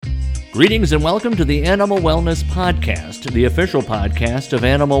Greetings and welcome to the Animal Wellness Podcast, the official podcast of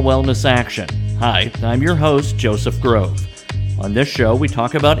Animal Wellness Action. Hi, I'm your host, Joseph Grove. On this show, we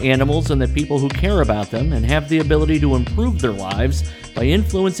talk about animals and the people who care about them and have the ability to improve their lives by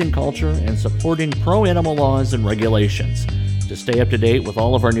influencing culture and supporting pro-animal laws and regulations. To stay up to date with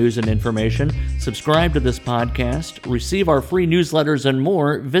all of our news and information, subscribe to this podcast, receive our free newsletters and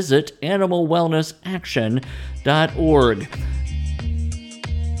more, visit animalwellnessaction.org.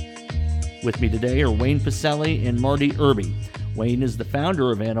 With me today are Wayne Pacelli and Marty Irby. Wayne is the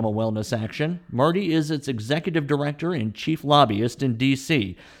founder of Animal Wellness Action. Marty is its executive director and chief lobbyist in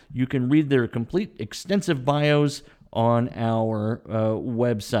D.C. You can read their complete, extensive bios on our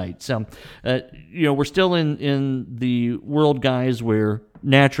website. So, we're still in the world, guys, where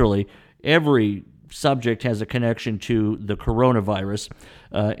naturally every subject has a connection to the coronavirus,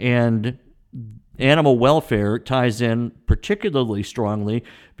 and animal welfare ties in particularly strongly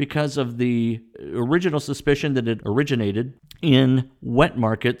because of the original suspicion that it originated in wet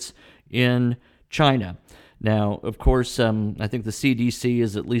markets in China. Now, of course, I think the CDC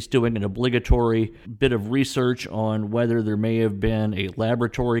is at least doing an obligatory bit of research on whether there may have been a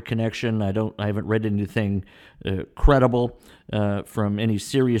laboratory connection. I haven't read anything credible from any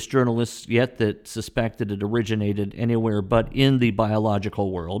serious journalists yet that suspect that it originated anywhere but in the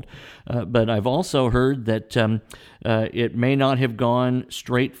biological world. But I've also heard that it may not have gone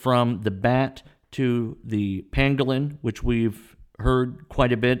straight from the bat to the pangolin, which we've heard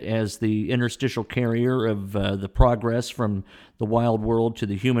quite a bit as the interstitial carrier of the progress from the wild world to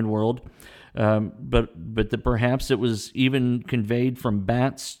the human world, but that perhaps it was even conveyed from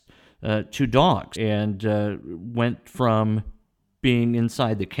bats to dogs and went from being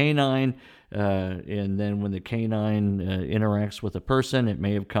inside the canine, and then when the canine interacts with a person, it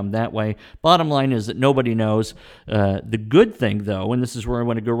may have come that way. Bottom line is that nobody knows. The good thing, though, and this is where I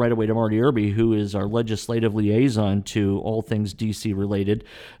want to go right away to Marty Irby, who is our legislative liaison to all things D.C. related,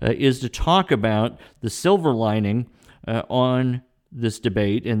 is to talk about the silver lining on this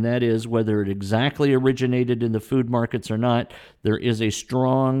debate, and that is whether it exactly originated in the food markets or not. There is a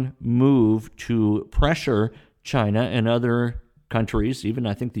strong move to pressure China and other countries, even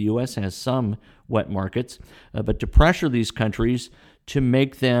I think the U.S. has some wet markets, but to pressure these countries to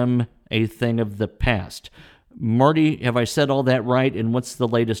make them a thing of the past. Marty, have I said all that right, and what's the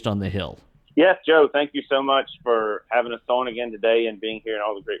latest on the Hill? Yes, Joe, thank you so much for having us on again today and being here and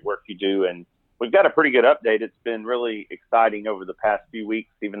all the great work you do. And we've got a pretty good update. It's been really exciting over the past few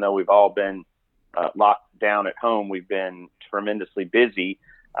weeks, even though we've all been locked down at home. We've been tremendously busy.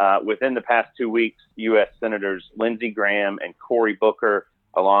 Within the past 2 weeks, U.S. Senators Lindsey Graham and Cory Booker,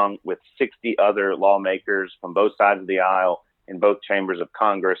 along with 60 other lawmakers from both sides of the aisle in both chambers of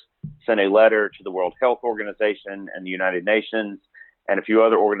Congress, sent a letter to the World Health Organization and the United Nations and a few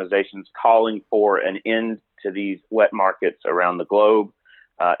other organizations calling for an end to these wet markets around the globe.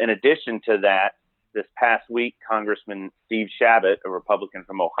 In addition to that, this past week, Congressman Steve Chabot, a Republican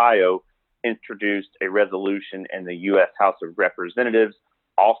from Ohio, introduced a resolution in the U.S. House of Representatives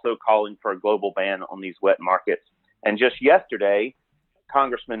also calling for a global ban on these wet markets. And just yesterday,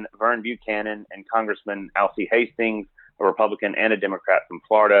 Congressman Vern Buchanan and Congressman Alcee Hastings, a Republican and a Democrat from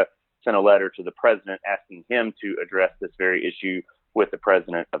Florida, sent a letter to the president asking him to address this very issue with the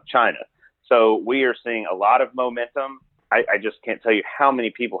president of China. So we are seeing a lot of momentum. I just can't tell you how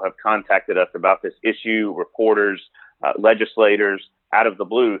many people have contacted us about this issue, reporters, legislators out of the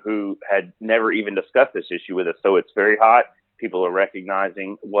blue who had never even discussed this issue with us. So it's very hot. People are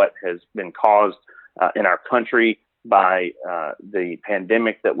recognizing what has been caused in our country by the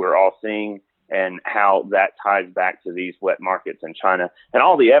pandemic that we're all seeing and how that ties back to these wet markets in China. And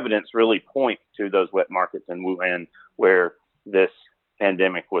all the evidence really points to those wet markets in Wuhan where this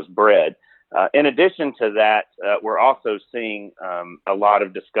pandemic was bred. In addition to that, we're also seeing a lot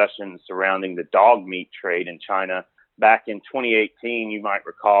of discussion surrounding the dog meat trade in China. Back in 2018, you might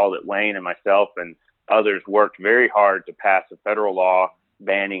recall that Wayne and myself and others worked very hard to pass a federal law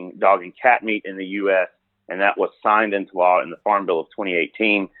banning dog and cat meat in the U.S., and that was signed into law in the Farm Bill of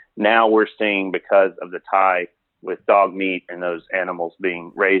 2018. Now we're seeing, because of the tie with dog meat and those animals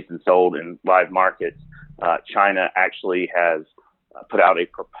being raised and sold in live markets, China actually has put out a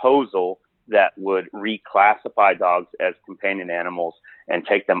proposal that would reclassify dogs as companion animals and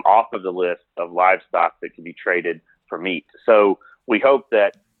take them off of the list of livestock that can be traded for meat. So we hope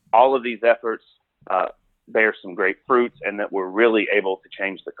that all of these efforts bear some great fruits and that we're really able to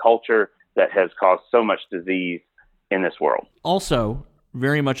change the culture that has caused so much disease in this world. Also,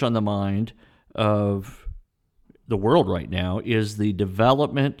 very much on the mind of the world right now is the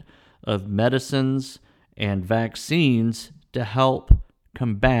development of medicines and vaccines to help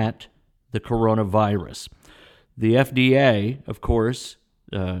combat the coronavirus. The FDA, of course,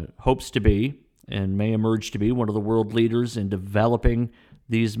 hopes to be and may emerge to be one of the world leaders in developing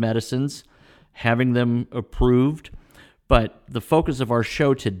these medicines, having them approved. But the focus of our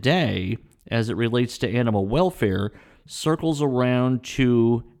show today, as it relates to animal welfare, circles around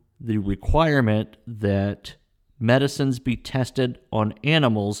to the requirement that medicines be tested on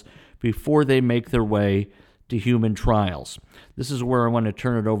animals before they make their way to human trials. This is where I want to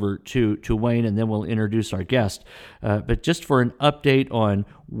turn it over to Wayne, and then we'll introduce our guest. But just for an update on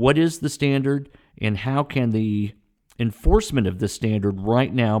what is the standard and how can the enforcement of the standard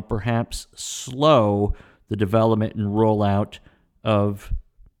right now perhaps slow the development and rollout of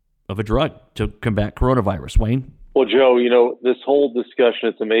a drug to combat coronavirus. Wayne? Well, Joe, this whole discussion,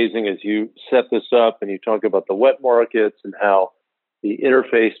 it's amazing as you set this up and you talk about the wet markets and how the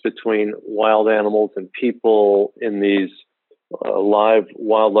interface between wild animals and people in these live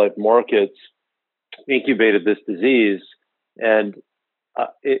wildlife markets incubated this disease. And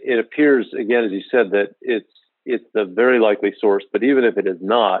it appears, again, as you said, that it's the very likely source. But even if it is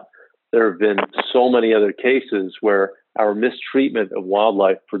not, there have been so many other cases where our mistreatment of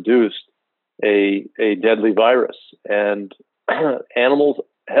wildlife produced a deadly virus. And animals,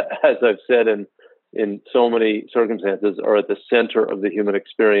 as I've said in so many circumstances, are at the center of the human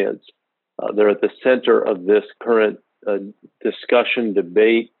experience. They're at the center of this current discussion,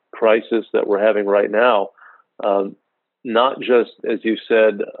 debate, crisis that we're having right now. Not just, as you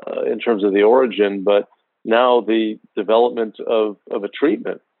said, in terms of the origin, but now the development of a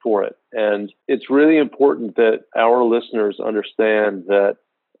treatment for it. And it's really important that our listeners understand that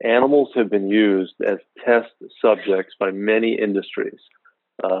animals have been used as test subjects by many industries.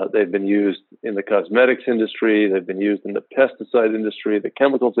 They've been used in the cosmetics industry. They've been used in the pesticide industry, the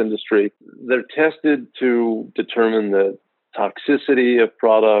chemicals industry. They're tested to determine the toxicity of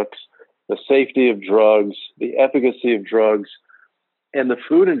products, the safety of drugs, the efficacy of drugs. And the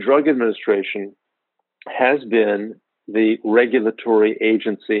Food and Drug Administration has been the regulatory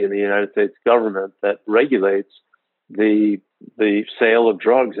agency in the United States government that regulates the sale of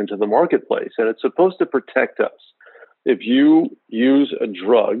drugs into the marketplace. And it's supposed to protect us. If you use a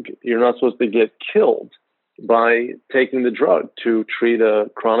drug, you're not supposed to get killed by taking the drug to treat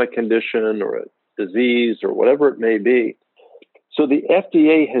a chronic condition or a disease or whatever it may be. So the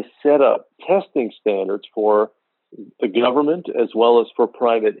FDA has set up testing standards for the government as well as for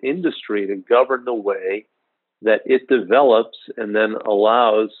private industry to govern the way that it develops and then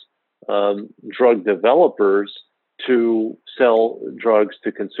allows drug developers to sell drugs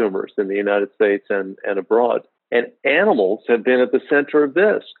to consumers in the United States and abroad. And animals have been at the center of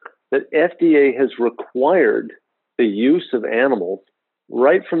this. That FDA has required the use of animals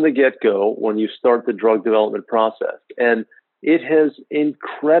right from the get-go when you start the drug development process. And it has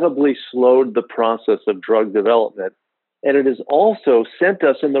incredibly slowed the process of drug development. And it has also sent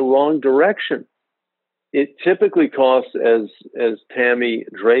us in the wrong direction. It typically costs, as Tammy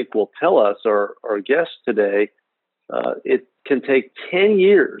Drake will tell us, our guest today, it can take 10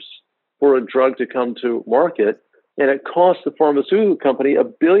 years for a drug to come to market, and it costs the pharmaceutical company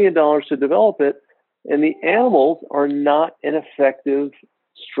 $1 billion to develop it, and the animals are not an effective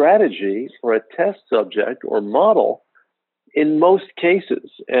strategy or a test subject or model in most cases.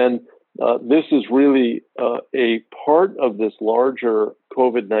 And this is really a part of this larger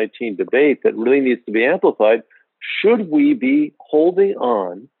COVID-19 debate that really needs to be amplified. Should we be holding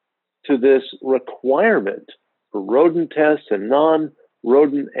on to this requirement for rodent tests and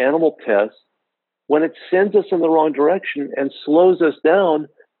non-rodent animal tests when it sends us in the wrong direction and slows us down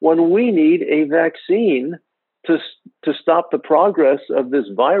when we need a vaccine to stop the progress of this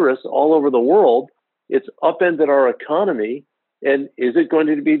virus all over the world? It's upended our economy. And is it going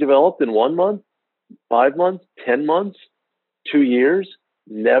to be developed in 1 month, 5 months, 10 months, 2 years?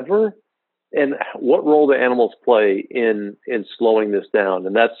 Never. And what role do animals play in slowing this down?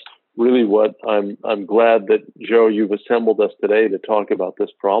 And that's really what I'm glad that, Joe, you've assembled us today to talk about this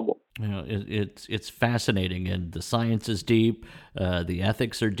problem. It's fascinating, and the science is deep, the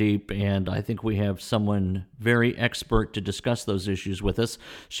ethics are deep, and I think we have someone very expert to discuss those issues with us.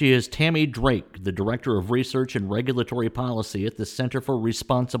 She is Tammy Drake, the Director of Research and Regulatory Policy at the Center for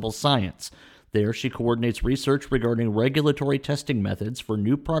Responsible Science. There, she coordinates research regarding regulatory testing methods for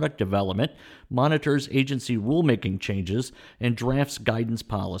new product development, monitors agency rulemaking changes, and drafts guidance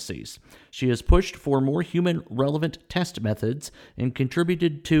policies. She has pushed for more human-relevant test methods and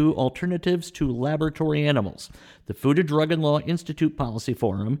contributed to alternatives to laboratory animals, the Food and Drug and Law Institute Policy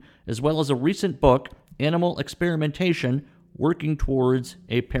Forum, as well as a recent book, Animal Experimentation, Working Towards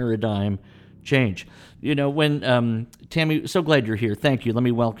a Paradigm change. When Tammy, so glad you're here. Thank you. Let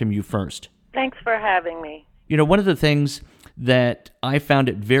me welcome you first. Thanks for having me. One of the things that I found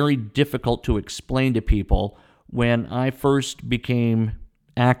it very difficult to explain to people when I first became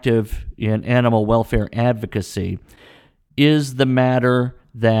active in animal welfare advocacy is the matter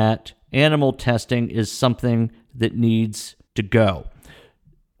that animal testing is something that needs to go.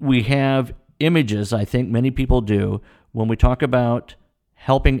 We have images, I think many people do, when we talk about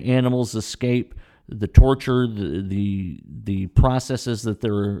helping animals escape the torture, the processes that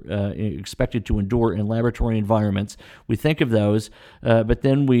they're expected to endure in laboratory environments. We think of those, but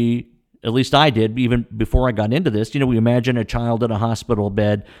then at least I did, even before I got into this, we imagine a child in a hospital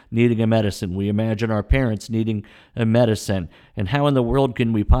bed needing a medicine. We imagine our parents needing a medicine. And how in the world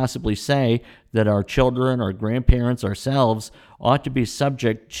can we possibly say that our children, our grandparents, ourselves ought to be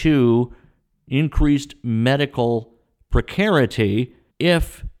subject to increased medical precarity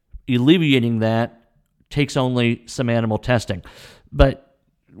if alleviating that takes only some animal testing? But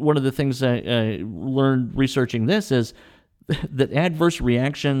one of the things I learned researching this is that adverse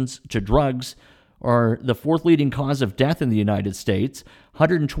reactions to drugs are the fourth leading cause of death in the United States.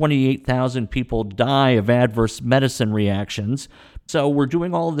 128,000 people die of adverse medicine reactions. So we're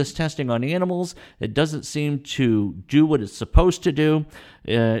doing all of this testing on animals. It doesn't seem to do what it's supposed to do.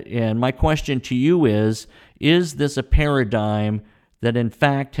 And my question to you is this a paradigm that in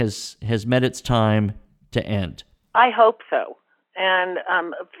fact has met its time to end? I hope so. And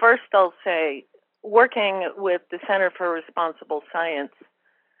first I'll say, working with the Center for Responsible Science,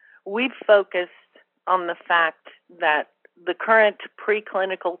 we've focused on the fact that the current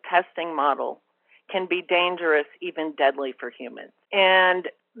preclinical testing model can be dangerous, even deadly for humans. And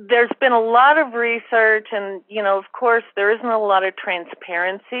there's been a lot of research and, of course, there isn't a lot of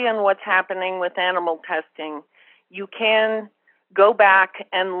transparency in what's happening with animal testing. You can go back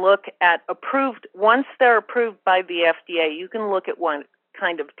and look at once they're approved by the FDA, you can look at what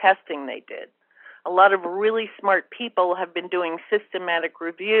kind of testing they did. A lot of really smart people have been doing systematic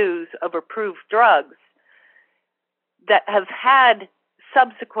reviews of approved drugs that have had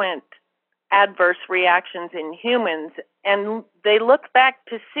subsequent adverse reactions in humans, and they look back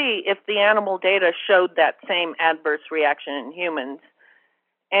to see if the animal data showed that same adverse reaction in humans.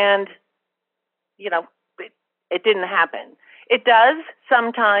 And, it didn't happen. It does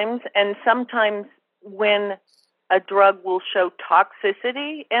sometimes, and sometimes when a drug will show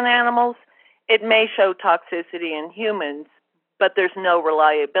toxicity in animals, it may show toxicity in humans, but there's no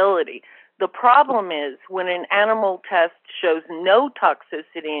reliability. The problem is when an animal test shows no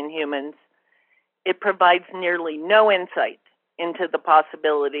toxicity in humans, it provides nearly no insight into the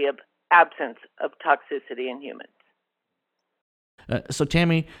possibility of absence of toxicity in humans. So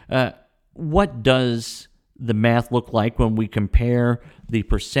Tammy, what does the math look like when we compare the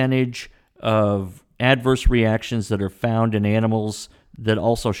percentage of adverse reactions that are found in animals that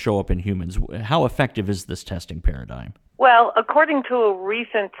also show up in humans? How effective is this testing paradigm? Well, according to a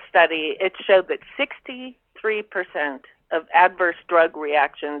recent study, it showed that 63% of adverse drug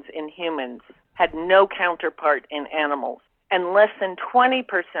reactions in humans had no counterpart in animals, and less than 20%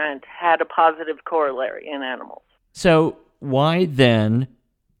 had a positive corollary in animals. So why then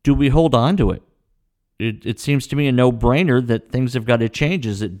do we hold on to it? It seems to me a no-brainer that things have got to change.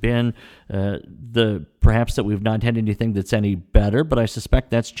 Has it been perhaps that we've not had anything that's any better? But I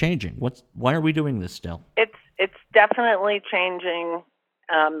suspect that's changing. Why are we doing this still? It's definitely changing.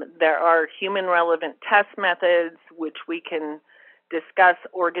 There are human-relevant test methods, which we can discuss: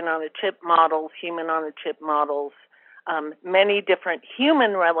 organ-on-a-chip models, human-on-a-chip models, many different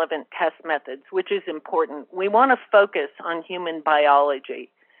human-relevant test methods, which is important. We want to focus on human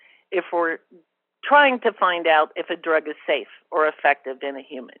biology if we're trying to find out if a drug is safe or effective in a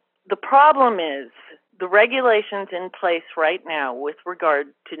human. The problem is the regulations in place right now with regard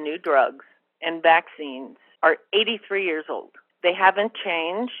to new drugs and vaccines are 83 years old. They haven't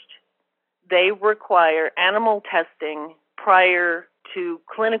changed. They require animal testing prior to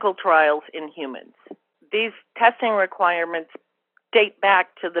clinical trials in humans. These testing requirements date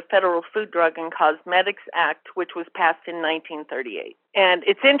back to the Federal Food, Drug, and Cosmetics Act, which was passed in 1938. And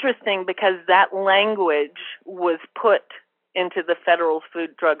it's interesting because that language was put into the Federal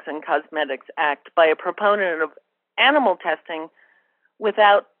Food, Drugs, and Cosmetics Act by a proponent of animal testing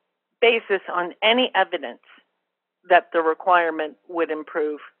without basis on any evidence that the requirement would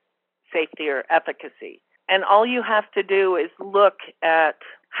improve safety or efficacy. And all you have to do is look at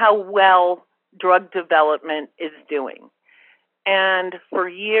how well drug development is doing. And for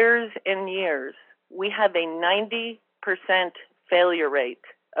years and years, we have a 90% failure rate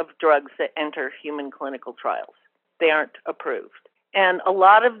of drugs that enter human clinical trials. They aren't approved. And a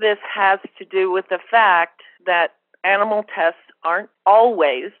lot of this has to do with the fact that animal tests aren't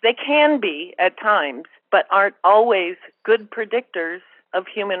always, they can be at times, but aren't always good predictors of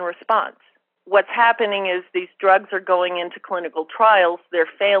human response. What's happening is these drugs are going into clinical trials. They're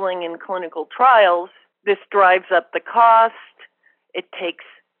failing in clinical trials. This drives up the cost. It takes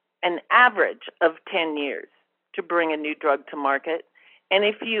an average of 10 years to bring a new drug to market. And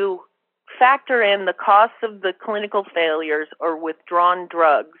if you factor in the cost of the clinical failures or withdrawn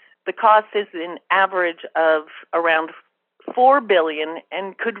drugs, the cost is an average of around $4 billion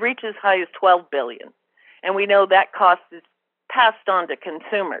and could reach as high as $12 billion. And we know that cost is passed on to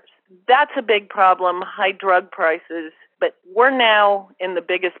consumers. That's a big problem, high drug prices, but we're now in the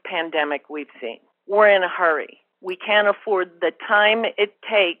biggest pandemic we've seen. We're in a hurry. We can't afford the time it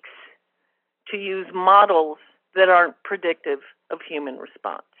takes to use models that aren't predictive of human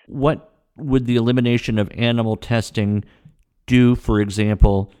response. What would the elimination of animal testing do, for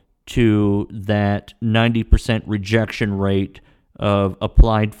example, to that 90% rejection rate of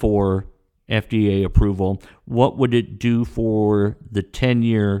applied for FDA approval? What would it do for the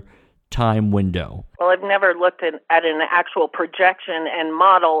 10-year time window? Well, I've never looked at an actual projection and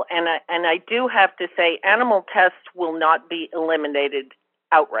model, and I do have to say animal tests will not be eliminated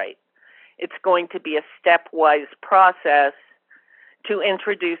outright. It's going to be a stepwise process to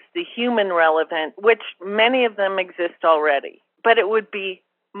introduce the human relevant, which many of them exist already. But it would be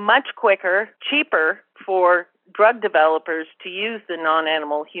much quicker, cheaper for drug developers to use the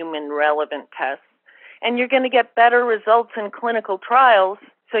non-animal human relevant tests. And you're going to get better results in clinical trials,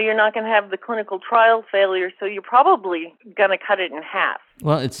 so you're not going to have the clinical trial failure, so you're probably going to cut it in half.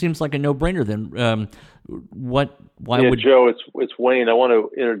 Well, it seems like a no-brainer then. Joe, it's Wayne. I want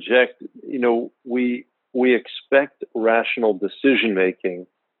to interject. We expect rational decision-making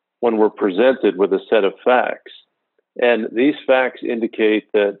when we're presented with a set of facts. And these facts indicate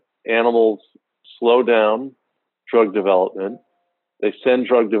that animals slow down drug development. They send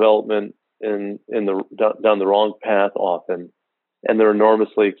drug development down the wrong path often, and they're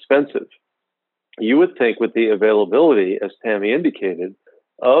enormously expensive. You would think with the availability, as Tammy indicated,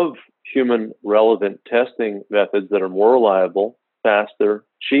 of human relevant testing methods that are more reliable, faster,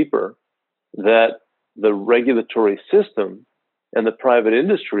 cheaper, that the regulatory system and the private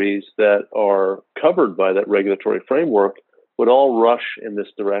industries that are covered by that regulatory framework would all rush in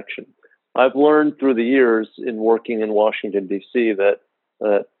this direction. I've learned through the years in working in Washington, D.C., that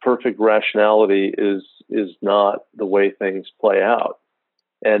perfect rationality is not the way things play out.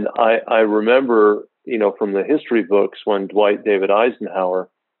 And I remember, from the history books when Dwight David Eisenhower,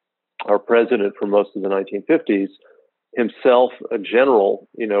 our president for most of the 1950s, himself a general,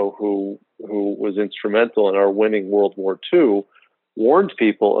 who was instrumental in our winning World War II, warned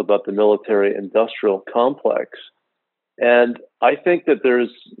people about the military-industrial complex. And I think that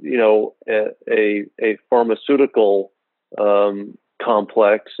there's, a pharmaceutical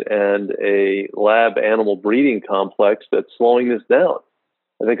complex and a lab animal breeding complex that's slowing this down.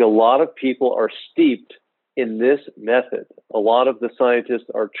 I think a lot of people are steeped in this method. A lot of the scientists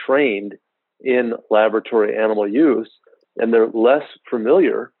are trained in laboratory animal use, and they're less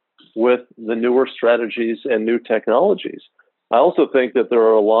familiar with the newer strategies and new technologies. I also think that there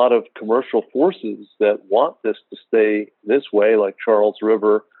are a lot of commercial forces that want this to stay this way, like Charles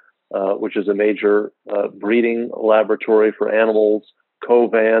River, which is a major breeding laboratory for animals,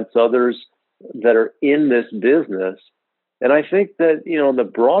 Covance, others that are in this business. And I think that, in the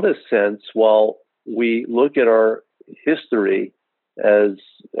broadest sense, while we look at our history as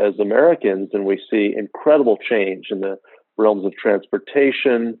Americans and we see incredible change in the realms of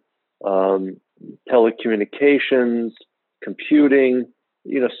transportation, telecommunications, computing,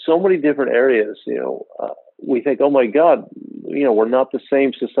 so many different areas, we think, oh my God, we're not the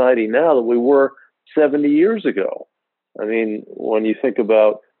same society now that we were 70 years ago. I mean, when you think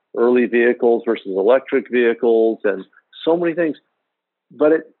about early vehicles versus electric vehicles and so many things,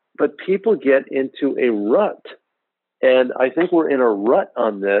 but people get into a rut. And I think we're in a rut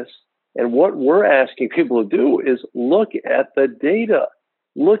on this. And what we're asking people to do is look at the data,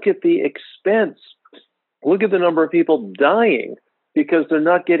 look at the expense, look at the number of people dying because they're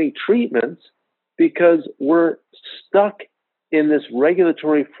not getting treatments because we're stuck in this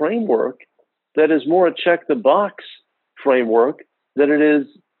regulatory framework that is more a check the box framework than it is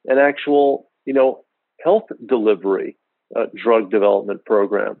an actual, health delivery drug development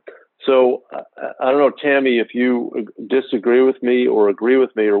program. So I don't know, Tammy, if you disagree with me or agree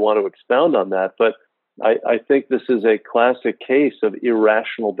with me or want to expound on that, but I think this is a classic case of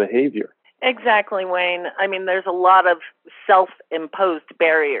irrational behavior. Exactly, Wayne. I mean, there's a lot of self-imposed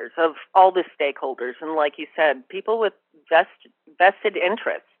barriers of all the stakeholders. And like you said, people with vested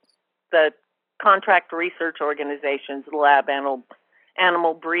interests, the contract research organizations, lab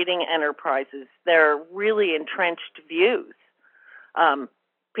animal breeding enterprises, they're really entrenched views.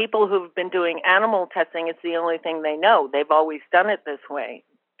 People who've been doing animal testing, it's the only thing they know. They've always done it this way.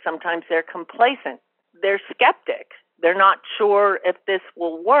 Sometimes they're complacent. They're skeptic. They're not sure if this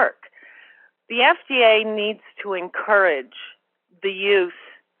will work. The FDA needs to encourage the use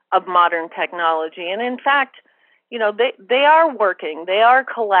of modern technology. And in fact, they are working, they are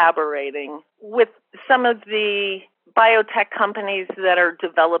collaborating with some of the biotech companies that are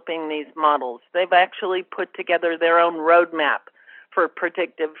developing these models. They've actually put together their own roadmap for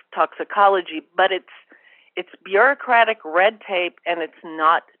predictive toxicology, but it's bureaucratic red tape and it's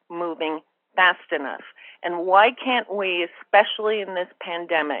not moving fast enough. And why can't we, especially in this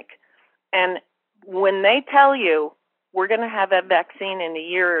pandemic, and when they tell you we're going to have a vaccine in a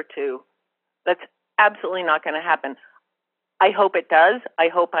year or two, that's absolutely not going to happen. I hope it does. I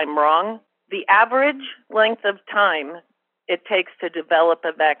hope I'm wrong. The average length of time it takes to develop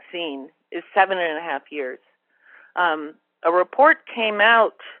a vaccine is 7.5 years. A report came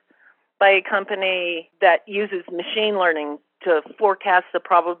out by a company that uses machine learning to forecast the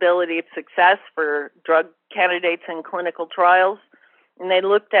probability of success for drug candidates in clinical trials. And they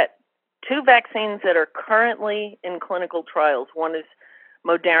looked at 2 vaccines that are currently in clinical trials. One is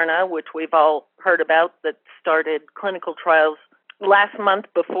Moderna, which we've all heard about, that started clinical trials last month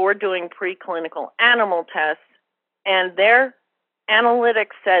before doing preclinical animal tests. And their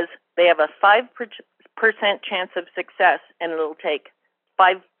analytics says they have a 5% chance of success, and it'll take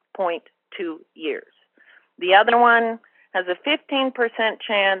 5.2 years. The other one has a 15%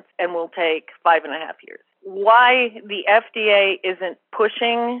 chance and will take 5.5 years. Why the FDA isn't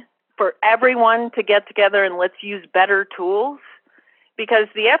pushing for everyone to get together and let's use better tools? Because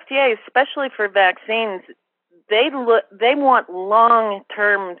the FDA, especially for vaccines, they want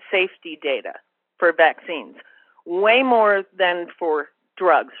long-term safety data for vaccines, way more than for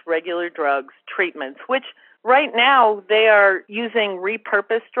drugs, regular drugs, treatments, which right now they are using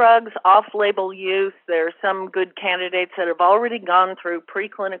repurposed drugs, off-label use. There are some good candidates that have already gone through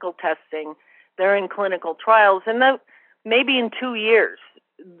preclinical testing. They're in clinical trials, and maybe in 2 years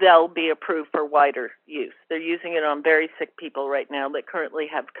they'll be approved for wider use. They're using it on very sick people right now that currently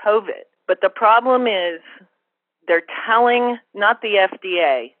have COVID. But the problem is they're telling, not the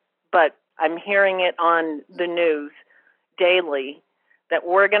FDA, but I'm hearing it on the news daily, that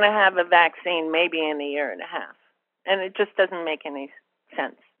we're going to have a vaccine maybe in a year and a half. And it just doesn't make any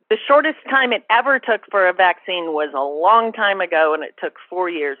sense. The shortest time it ever took for a vaccine was a long time ago, and it took 4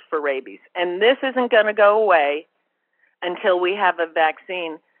 years for rabies. And this isn't going to go away until we have a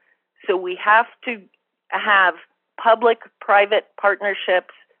vaccine. So we have to have public-private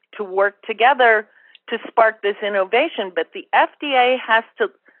partnerships to work together to spark this innovation. But the FDA has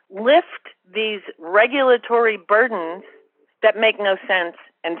to lift these regulatory burdens that make no sense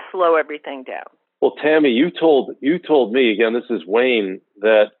and slow everything down. Well, Tammy, you told me, again, this is Wayne,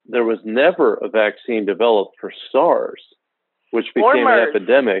 that there was never a vaccine developed for SARS, which became an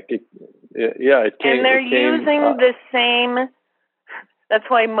epidemic. It came. And they're using the same. That's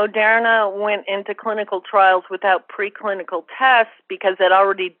why Moderna went into clinical trials without preclinical tests, because they'd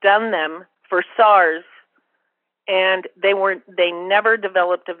already done them for SARS, and they never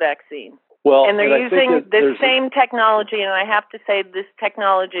developed a vaccine. Well, and they're using the same technology, and I have to say this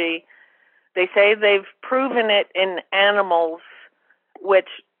technology, they say they've proven it in animals, which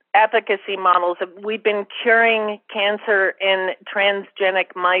efficacy models, we've been curing cancer in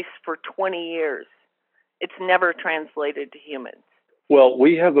transgenic mice for 20 years. It's never translated to humans. Well,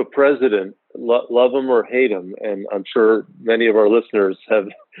 we have a president, love him or hate him, and I'm sure many of our listeners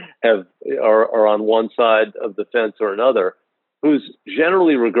are on one side of the fence or another, who's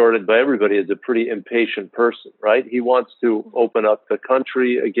generally regarded by everybody as a pretty impatient person, right? He wants to open up the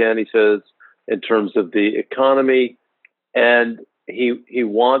country again, he says, in terms of the economy, and he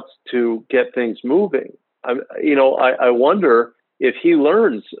wants to get things moving. I wonder if he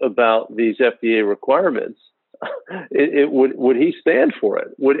learns about these FDA requirements, would he stand for it?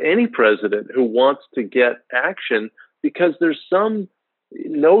 Would any president who wants to get action, because there's some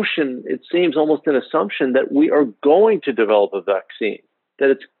notion, it seems almost an assumption, that we are going to develop a vaccine, that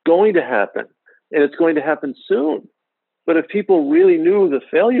it's going to happen, and it's going to happen soon. But if people really knew the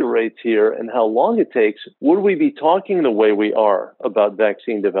failure rates here and how long it takes, would we be talking the way we are about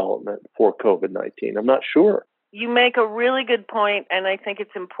vaccine development for COVID-19? I'm not sure. You make a really good point, and I think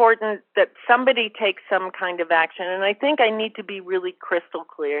it's important that somebody takes some kind of action. And I think I need to be really crystal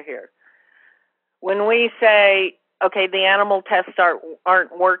clear here. when we say, okay, the animal tests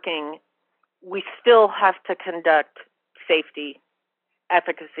aren't working, we still have to conduct safety,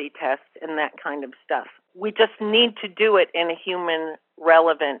 efficacy tests, and that kind of stuff. We just need to do it in a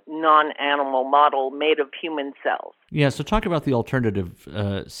human-relevant, non-animal model made of human cells. Yeah, so talk about the alternative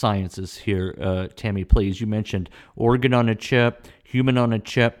sciences here, Tammy, please. You mentioned organ on a chip, human on a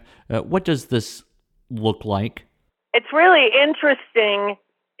chip. What does this look like? It's really interesting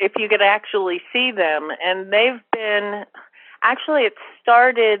if you could actually see them. And it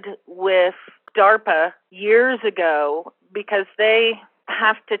started with DARPA years ago because they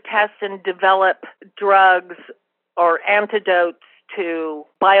have to test and develop drugs or antidotes to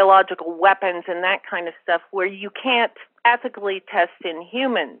biological weapons and that kind of stuff where you can't ethically test in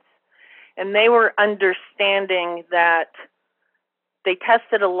humans. And they were understanding that they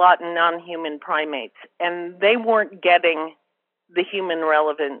tested a lot in non-human primates, and they weren't getting the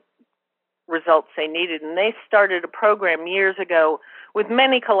human-relevant results they needed. And they started a program years ago with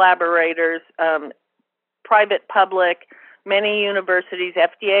many collaborators, private, public, many universities.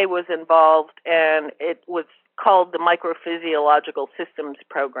 FDA was involved, and it was called the Microphysiological Systems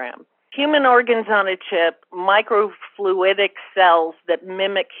Program. Human organs on a chip, microfluidic cells that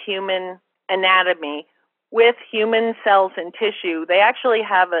mimic human anatomy with human cells and tissue. They actually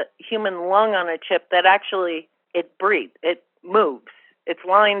have a human lung on a chip that actually, it breathes, it moves. It's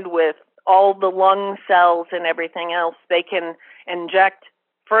lined with all the lung cells and everything else. They can inject,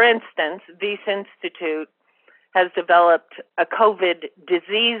 for instance, This Institute has developed a COVID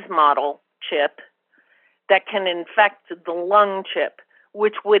disease model chip that can infect the lung chip,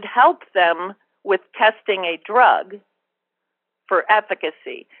 which would help them with testing a drug for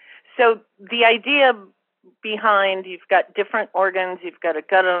efficacy. So the idea behind, you've got different organs, you've got a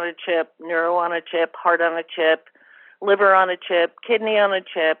gut on a chip, neuro on a chip, heart on a chip, liver on a chip, kidney on a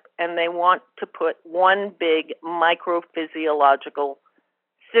chip, and they want to put one big microphysiological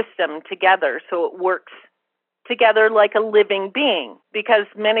system together so it works together like a living being. Because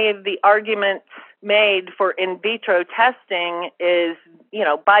many of the arguments made for in vitro testing is,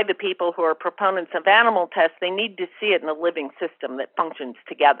 by the people who are proponents of animal tests, they need to see it in a living system that functions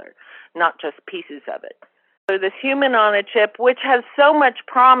together, not just pieces of it. So this human on a chip, which has so much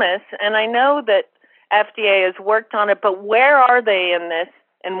promise, and I know that FDA has worked on it, but where are they in this,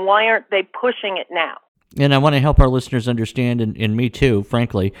 and why aren't they pushing it now? And I want to help our listeners understand, and me too,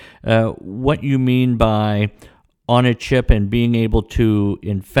 frankly, what you mean by on a chip and being able to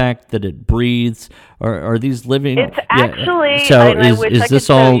infect, that it breathes. Are these living? It's actually. Yeah. So I wish is I this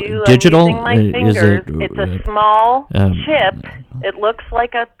could all show you. digital? I'm using my fingers. It's a small chip. It looks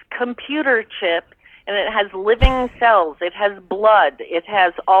like a computer chip, and it has living cells. It has blood. It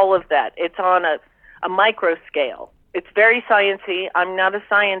has all of that. It's on a micro scale. It's very sciencey. I'm not a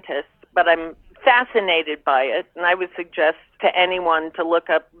scientist, but I'm fascinated by it, and I would suggest to anyone to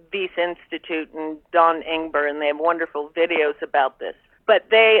look up This Institute and Don Ingber, and they have wonderful videos about this. But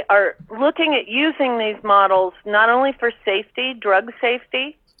they are looking at using these models not only for safety, drug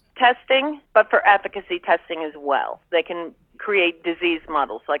safety testing, but for efficacy testing as well. They can create disease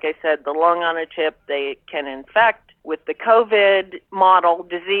models. Like I said, the lung on a chip, they can infect. With the COVID model,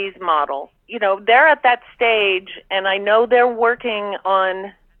 disease model, they're at that stage, and I know they're working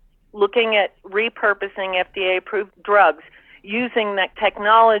on looking at repurposing FDA-approved drugs using that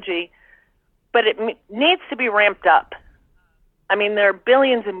technology, but it needs to be ramped up. I mean, there are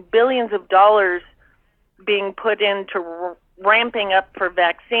billions and billions of dollars being put into ramping up for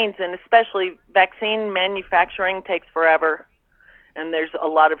vaccines, and especially vaccine manufacturing takes forever, and there's a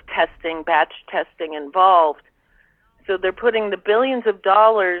lot of testing, batch testing involved. So they're putting the billions of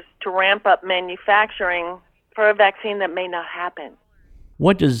dollars to ramp up manufacturing for a vaccine that may not happen.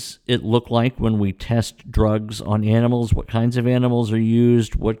 What does it look like when we test drugs on animals? What kinds of animals are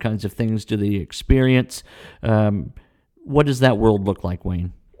used? What kinds of things do they experience? What does that world look like,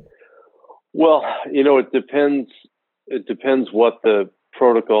 Wayne? Well, it depends. It depends what the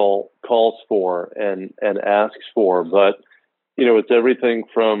protocol calls for and asks for. But it's everything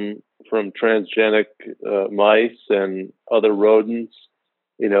from transgenic mice and other rodents,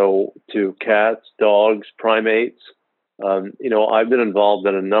 to cats, dogs, primates. I've been involved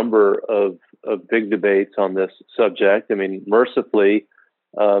in a number of big debates on this subject. I mean, mercifully,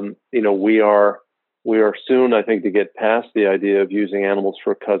 we are soon, I think, to get past the idea of using animals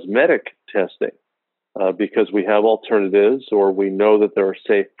for cosmetic testing because we have alternatives, or we know that there are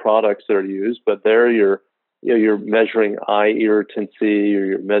safe products that are used. But there, you're measuring eye irritancy, or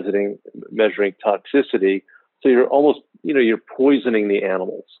you're measuring toxicity. So you're almost, you're poisoning the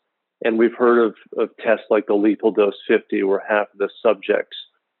animals. And we've heard of tests like the lethal dose 50, where half of the subjects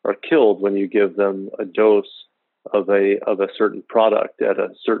are killed when you give them a dose of a certain product at a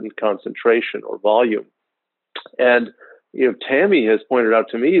certain concentration or volume. And Tammy has pointed out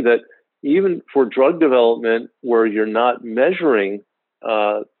to me that even for drug development where you're not measuring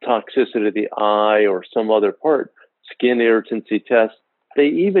toxicity of the eye or some other part, skin irritancy tests, they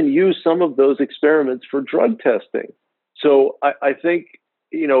even use some of those experiments for drug testing. So I think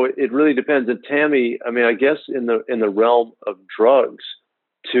it really depends. And Tammy, I guess in the realm of drugs,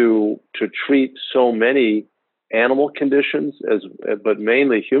 to treat so many animal conditions but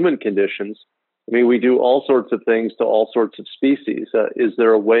mainly human conditions, we do all sorts of things to all sorts of species. Is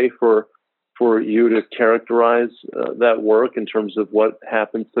there a way for you to characterize that work in terms of what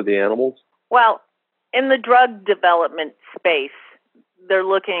happens to the animals? Well, in the drug development space, they're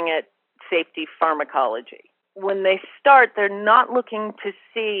looking at safety pharmacology. When they start, they're not looking to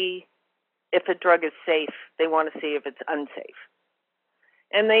see if a drug is safe. They want to see if it's unsafe.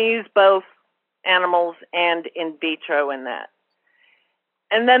 And they use both animals and in vitro in that.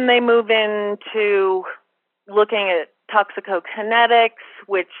 And then they move into looking at toxicokinetics,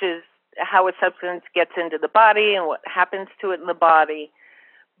 which is how a substance gets into the body and what happens to it in the body.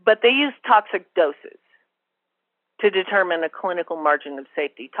 But they use toxic doses to determine a clinical margin of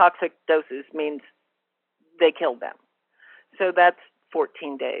safety. Toxic doses means they kill them. So that's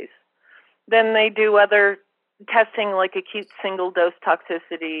 14 days. Then they do other testing like acute single-dose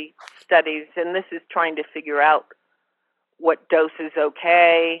toxicity studies, and this is trying to figure out what dose is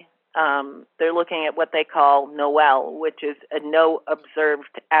okay. They're looking at what they call NOEL, which is a no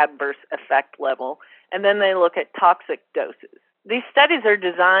observed adverse effect level. And then they look at toxic doses. These studies are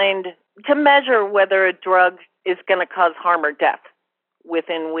designed to measure whether a drug is going to cause harm or death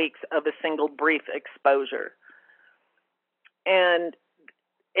within weeks of a single brief exposure. And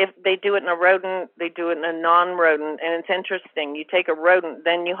if they do it in a rodent, they do it in a non-rodent. And it's interesting. You take a rodent,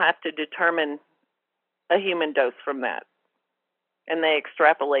 then you have to determine a human dose from that. And they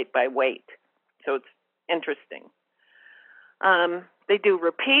extrapolate by weight. So it's interesting. They do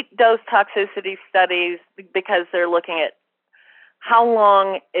repeat dose toxicity studies because they're looking at how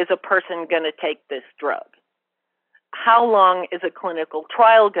long is a person going to take this drug? How long is a clinical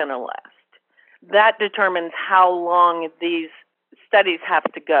trial going to last? That determines how long these studies have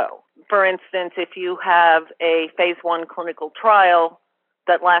to go. For instance, if you have a phase 1 clinical trial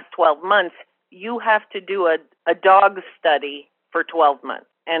that lasts 12 months, you have to do a dog study for 12 months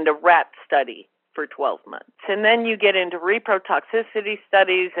and a rat study for 12 months. And then you get into reprotoxicity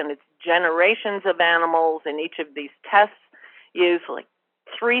studies, and it's generations of animals, and each of these tests use like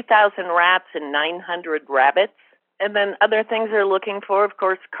 3,000 rats and 900 rabbits. And then other things they're looking for, of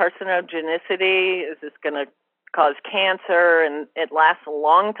course, carcinogenicity. Is this going to cause cancer? And it lasts a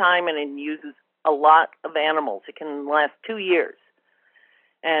long time, and it uses a lot of animals. It can last 2 years.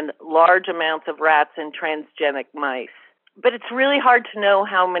 And large amounts of rats and transgenic mice. But it's really hard to know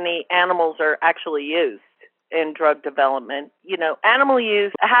how many animals are actually used in drug development. Animal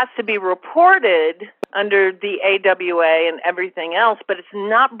use has to be reported under the AWA and everything else, but it's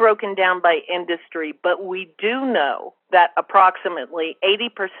not broken down by industry. But we do know that approximately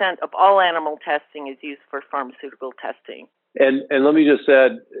 80% of all animal testing is used for pharmaceutical testing. And let me just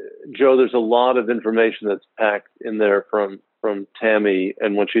add, Joe, there's a lot of information that's packed in there from Tammy.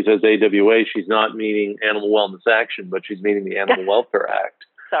 And when she says AWA, she's not meaning Animal Wellness Action, but she's meaning the Animal Welfare Act.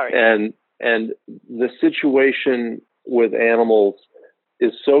 Sorry. And the situation with animals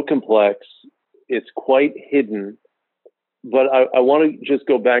is so complex. It's quite hidden. But I want to just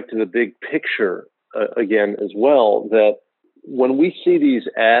go back to the big picture again as well, that when we see these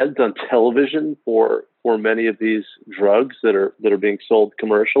ads on television for many of these drugs that are being sold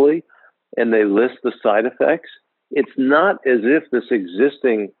commercially, and they list the side effects, it's not as if this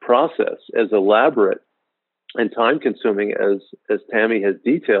existing process, as elaborate and time-consuming as Tammy has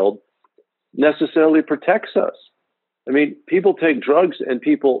detailed, necessarily protects us. People take drugs and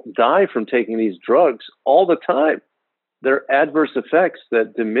people die from taking these drugs all the time. They're adverse effects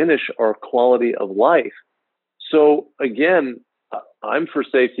that diminish our quality of life. So again, I'm for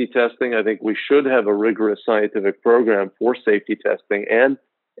safety testing. I think we should have a rigorous scientific program for safety testing and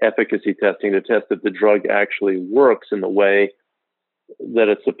efficacy testing to test that the drug actually works in the way that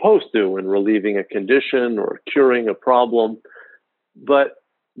it's supposed to in relieving a condition or curing a problem. But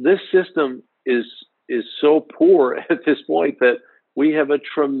this system is so poor at this point that we have a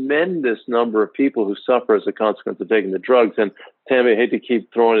tremendous number of people who suffer as a consequence of taking the drugs. And Tammy, I hate to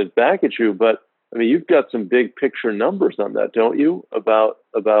keep throwing it back at you, but you've got some big picture numbers on that, don't you? About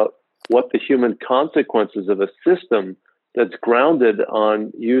what the human consequences of a system that's grounded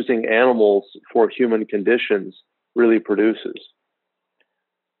on using animals for human conditions really produces.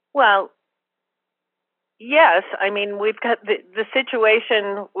 Well, yes. I mean, we've got the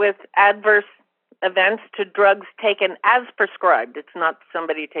situation with adverse events to drugs taken as prescribed. It's not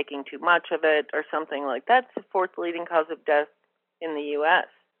somebody taking too much of it or something like that. It's the fourth leading cause of death in the U.S.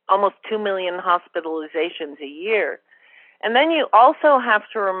 Almost 2 million hospitalizations a year. And then you also have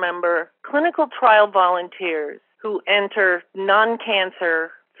to remember clinical trial volunteers who enter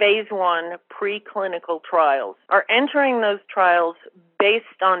non-cancer phase 1 preclinical trials are entering those trials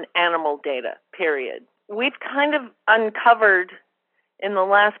based on animal data, period. We've kind of uncovered in the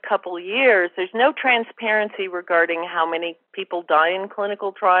last couple of years, there's no transparency regarding how many people die in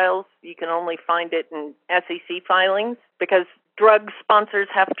clinical trials. You can only find it in SEC filings because drug sponsors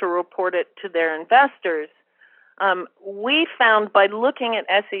have to report it to their investors. We found by looking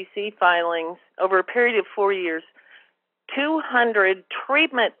at SEC filings over a period of 4 years, 200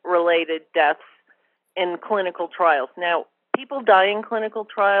 treatment-related deaths in clinical trials. Now, people die in clinical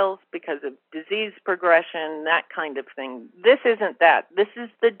trials because of disease progression, that kind of thing. This isn't that. This is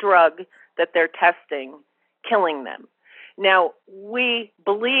the drug that they're testing, killing them. Now, we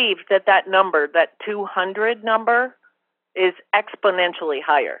believe that number, that 200 number, is exponentially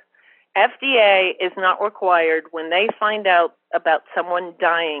higher. FDA is not required when they find out about someone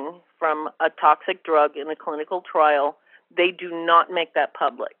dying from a toxic drug in a clinical trial, they do not make that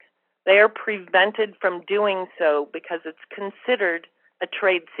public. They are prevented from doing so because it's considered a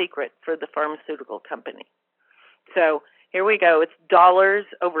trade secret for the pharmaceutical company. So here we go. It's dollars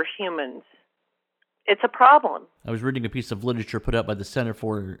over humans. It's a problem. I was reading a piece of literature put out by the Center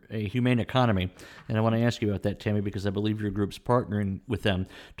for a Humane Economy, and I want to ask you about that, Tammy, because I believe your group's partnering with them,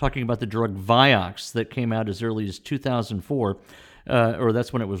 talking about the drug Vioxx that came out as early as 2004, or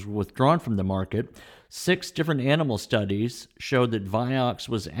that's when it was withdrawn from the market. 6 different animal studies showed that Vioxx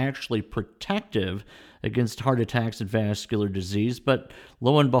was actually protective against heart attacks and vascular disease, but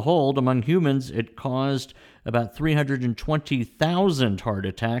lo and behold, among humans, it caused about 320,000 heart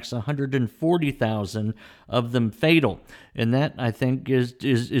attacks, 140,000 of them fatal. And that, I think, is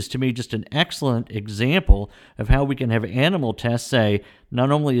to me just an excellent example of how we can have animal tests say,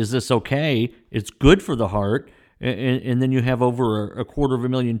 not only is this okay, it's good for the heart, and then you have over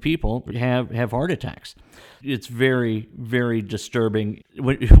 250,000 people have heart attacks. It's very, very disturbing.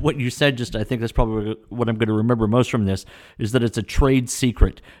 What you said, just I think that's probably what I'm going to remember most from this, is that it's a trade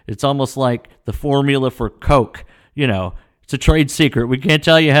secret. It's almost like the formula for Coke. You know, it's a trade secret. We can't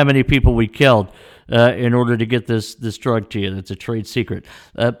tell you how many people we killed in order to get this drug to you. That's a trade secret.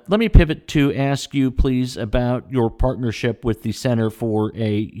 Let me pivot to ask you, please, about your partnership with the Center for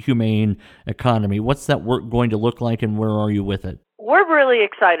a Humane Economy. What's that work going to look like, and where are you with it? We're really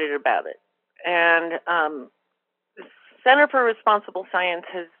excited about it. And the Center for Responsible Science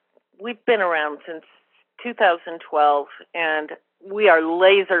we've been around since 2012, and we are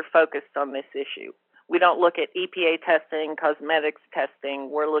laser focused on this issue. We don't look at EPA testing, cosmetics testing.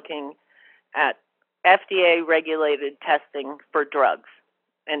 We're looking at FDA-regulated testing for drugs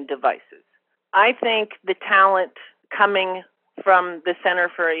and devices. I think the talent coming from the Center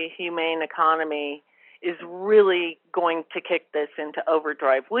for a Humane Economy is really going to kick this into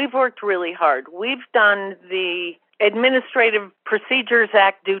overdrive. We've worked really hard. We've done the Administrative Procedures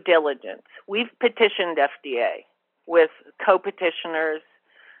Act due diligence. We've petitioned FDA with co-petitioners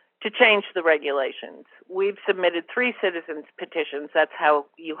to change the regulations. We've submitted 3 citizens petitions. That's how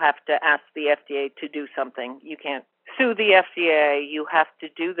you have to ask the FDA to do something. You can't sue the FDA. You have to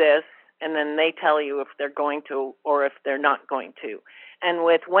do this, and then they tell you if they're going to or if they're not going to. And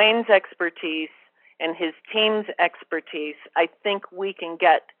with Wayne's expertise and his team's expertise, I think we can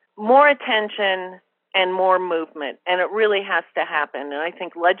get more attention and more movement, and it really has to happen. And I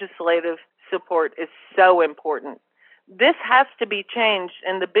think legislative support is so important. This has to be changed,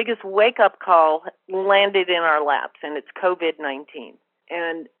 and the biggest wake-up call landed in our laps, and it's COVID-19.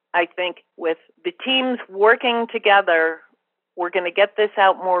 And I think with the teams working together, we're going to get this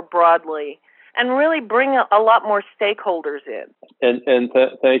out more broadly and really bring a lot more stakeholders in. And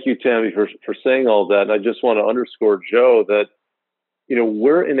thank you, Tammy, for saying all that. And I just want to underscore, Joe, that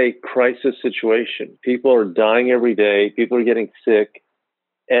we're in a crisis situation. People are dying every day. People are getting sick,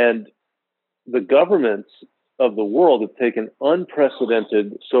 and the governments of the world have taken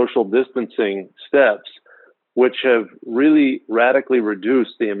unprecedented social distancing steps, which have really radically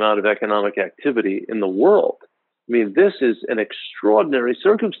reduced the amount of economic activity in the world. I mean, this is an extraordinary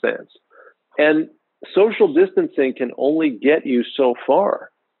circumstance. And social distancing can only get you so far.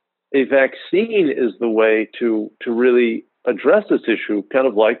 A vaccine is the way to really address this issue, kind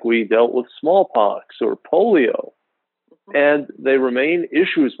of like we dealt with smallpox or polio. And they remain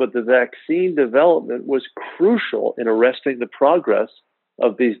issues, but the vaccine development was crucial in arresting the progress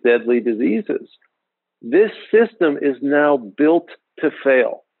of these deadly diseases. This system is now built to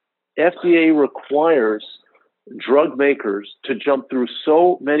fail. FDA requires drug makers to jump through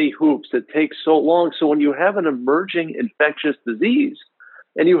so many hoops. It takes so long. So when you have an emerging infectious disease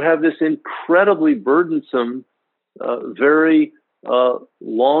and you have this incredibly burdensome, very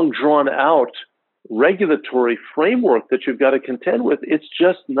long drawn out regulatory framework that you've got to contend with, it's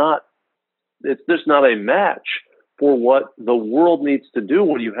just not a match for what the world needs to do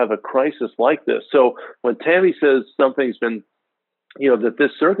when you have a crisis like this. So when Tammy says something's been, that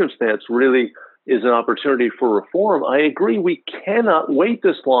this circumstance really is an opportunity for reform, I agree. We cannot wait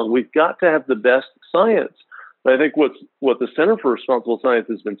this long. We've got to have the best science. But I think what the Center for Responsible Science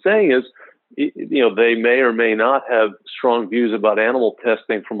has been saying is, they may or may not have strong views about animal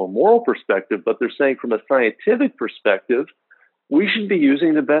testing from a moral perspective, but they're saying from a scientific perspective, we should be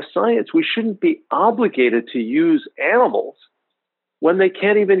using the best science. We shouldn't be obligated to use animals when they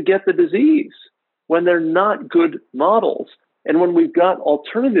can't even get the disease, when they're not good models. And when we've got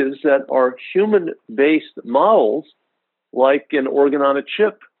alternatives that are human-based models, like an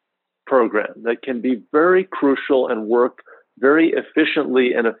organ-on-a-chip program that can be very crucial and work very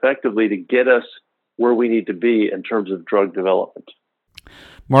efficiently and effectively to get us where we need to be in terms of drug development.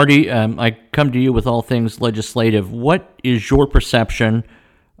 Marty, I come to you with all things legislative. What is your perception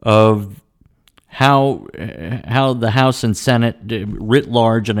of how the House and Senate writ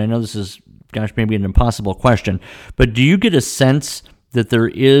large, and I know this is, maybe an impossible question, but do you get a sense that there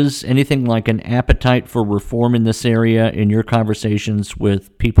is anything like an appetite for reform in this area in your conversations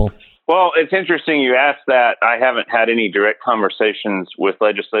with people? Well, it's interesting you asked that. I haven't had any direct conversations with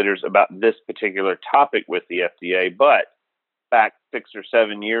legislators about this particular topic with the FDA, but back 6 or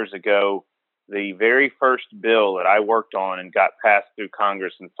 7 years ago, the very first bill that I worked on and got passed through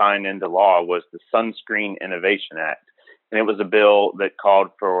Congress and signed into law was the Sunscreen Innovation Act. And it was a bill that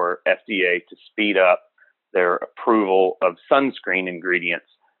called for FDA to speed up their approval of sunscreen ingredients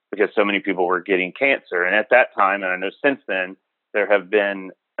because so many people were getting cancer. And at that time, and I know since then, there have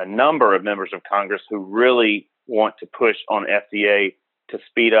been a number of members of Congress who really want to push on FDA to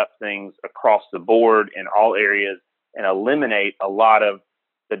speed up things across the board in all areas and eliminate a lot of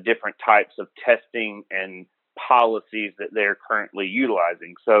the different types of testing and policies that they're currently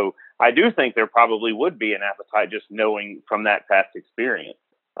utilizing. So I do think there probably would be an appetite just knowing from that past experience.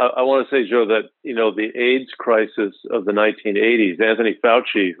 I want to say, Joe, that, the AIDS crisis of the 1980s, Anthony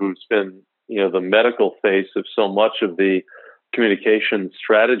Fauci, who's been, the medical face of so much of the communication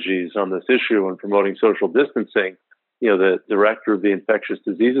strategies on this issue and promoting social distancing, the director of the infectious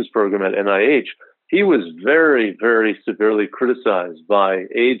diseases program at NIH, he was very, very severely criticized by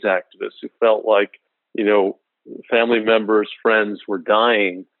AIDS activists who felt like, family members, friends were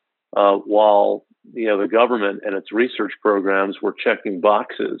dying while, the government and its research programs were checking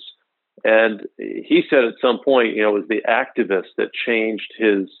boxes. And he said at some point, it was the activist that changed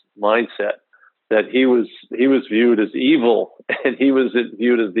his mindset, that he was viewed as evil and he was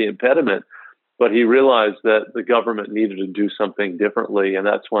viewed as the impediment. But he realized that the government needed to do something differently. And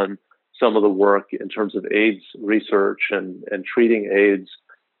that's when some of the work in terms of AIDS research and treating AIDS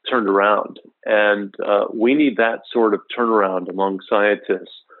turned around. And we need that sort of turnaround among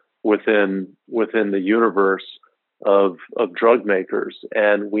scientists within the universe of drug makers.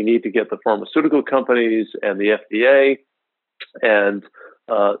 And we need to get the pharmaceutical companies and the FDA and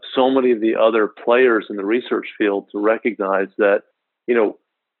so many of the other players in the research field to recognize that,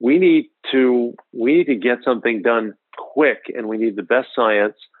 we need to get something done quick, and we need the best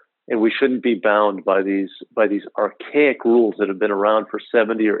science, and we shouldn't be bound by these archaic rules that have been around for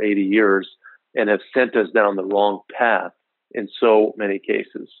 70 or 80 years and have sent us down the wrong path in so many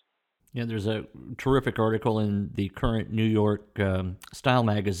cases. Yeah, there's a terrific article in the current New York Style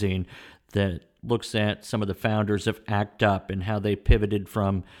magazine that looks at some of the founders of ACT UP and how they pivoted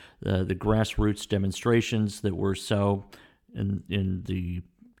from the grassroots demonstrations that were so, in the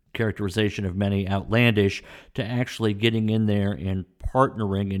characterization of many, outlandish, to actually getting in there and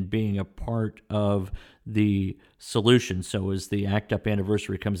partnering and being a part of the solution. So as the ACT UP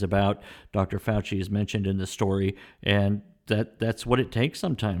anniversary comes about, Dr. Fauci is mentioned in the story, and that's what it takes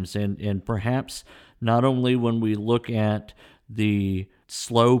sometimes. And perhaps not only when we look at the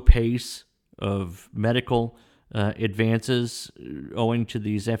slow pace of medical advances owing to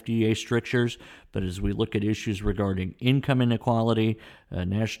these FDA strictures, but as we look at issues regarding income inequality,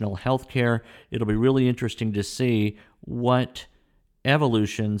 national health care, it'll be really interesting to see what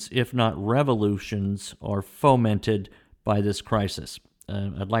evolutions, if not revolutions, are fomented by this crisis.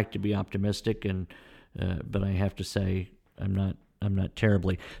 I'd like to be optimistic, but I have to say I'm not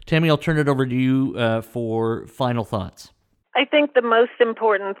terribly. Tammy, I'll turn it over to you for final thoughts. I think the most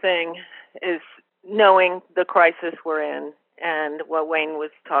important thing is knowing the crisis we're in and what Wayne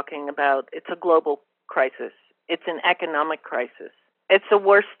was talking about. It's a global crisis. It's an economic crisis. It's the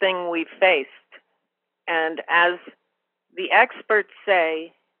worst thing we've faced. And as the experts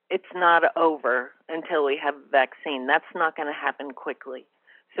say, it's not over until we have a vaccine. That's not going to happen quickly.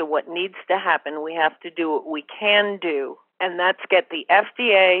 So what needs to happen, we have to do what we can do, and that's get the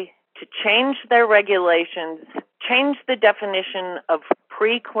FDA to change their regulations, change the definition of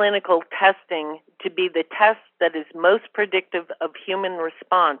preclinical testing to be the test that is most predictive of human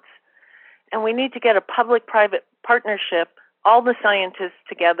response. And we need to get a public-private partnership, all the scientists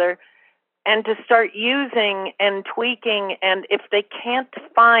together, and to start using and tweaking. And if they can't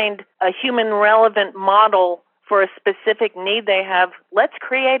find a human-relevant model for a specific need they have, let's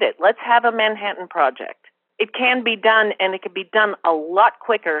create it. Let's have a Manhattan Project. It can be done, and it can be done a lot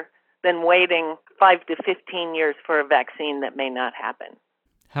quicker than waiting 5 to 15 years for a vaccine that may not happen.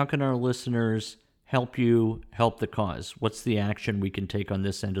 How can our listeners help you help the cause? What's the action we can take on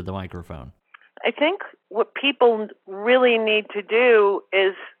this end of the microphone? I think what people really need to do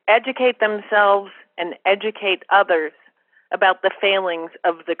is educate themselves and educate others about the failings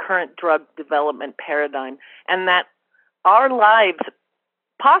of the current drug development paradigm, and that our lives,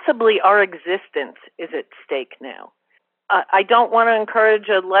 possibly our existence, is at stake now. I don't want to encourage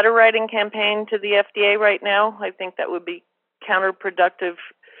a letter writing campaign to the FDA right now. I think that would be counterproductive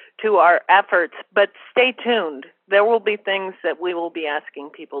to our efforts, but stay tuned. There will be things that we will be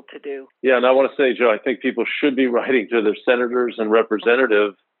asking people to do. Yeah, and I want to say, Joe, I think people should be writing to their senators and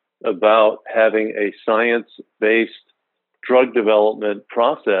representatives about having a science-based drug development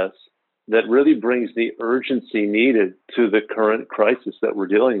process that really brings the urgency needed to the current crisis that we're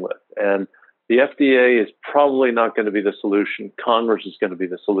dealing with. And the FDA is probably not going to be the solution. Congress is going to be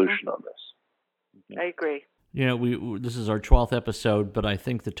the solution on this. I agree. You know, this is our 12th episode, but I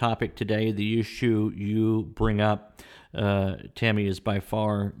think the topic today, the issue you bring up, Tammy, is by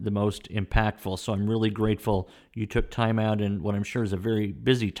far the most impactful. So I'm really grateful you took time out in what I'm sure is a very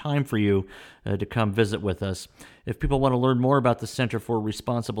busy time for you to come visit with us. If people want to learn more about the Center for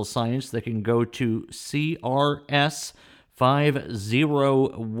Responsible Science, they can go to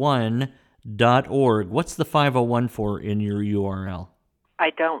crs501.org. What's the 501 for in your URL?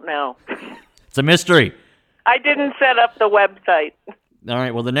 I don't know. It's a mystery. I didn't set up the website. All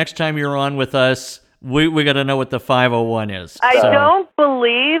right. Well, the next time you're on with us, we got to know what the 501 is. I don't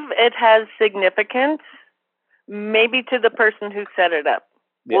believe it has significance. Maybe to the person who set it up.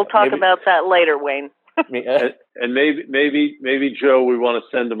 Yeah, we'll talk about that later, Wayne. And maybe Joe, we want to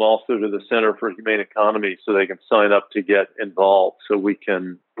send them also to the Center for Humane Economy so they can sign up to get involved. So we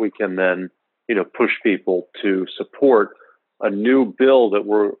can then push people to support a new bill that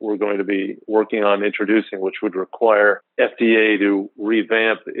we're going to be working on introducing, which would require FDA to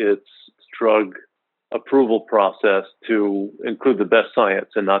revamp its drug approval process to include the best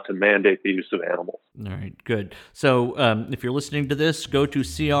science and not to mandate the use of animals. All right, good. So if you're listening to this, go to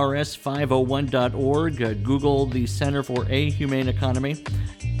crs501.org, Google the Center for a Humane Economy.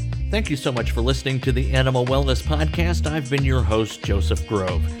 Thank you so much for listening to the Animal Wellness Podcast. I've been your host, Joseph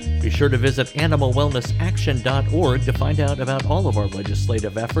Grove. Be sure to visit animalwellnessaction.org to find out about all of our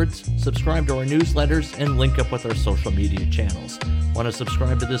legislative efforts, subscribe to our newsletters, and link up with our social media channels. Want to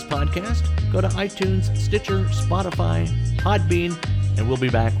subscribe to this podcast? Go to iTunes, Stitcher, Spotify, Podbean, and we'll be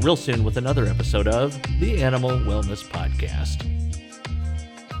back real soon with another episode of the Animal Wellness Podcast.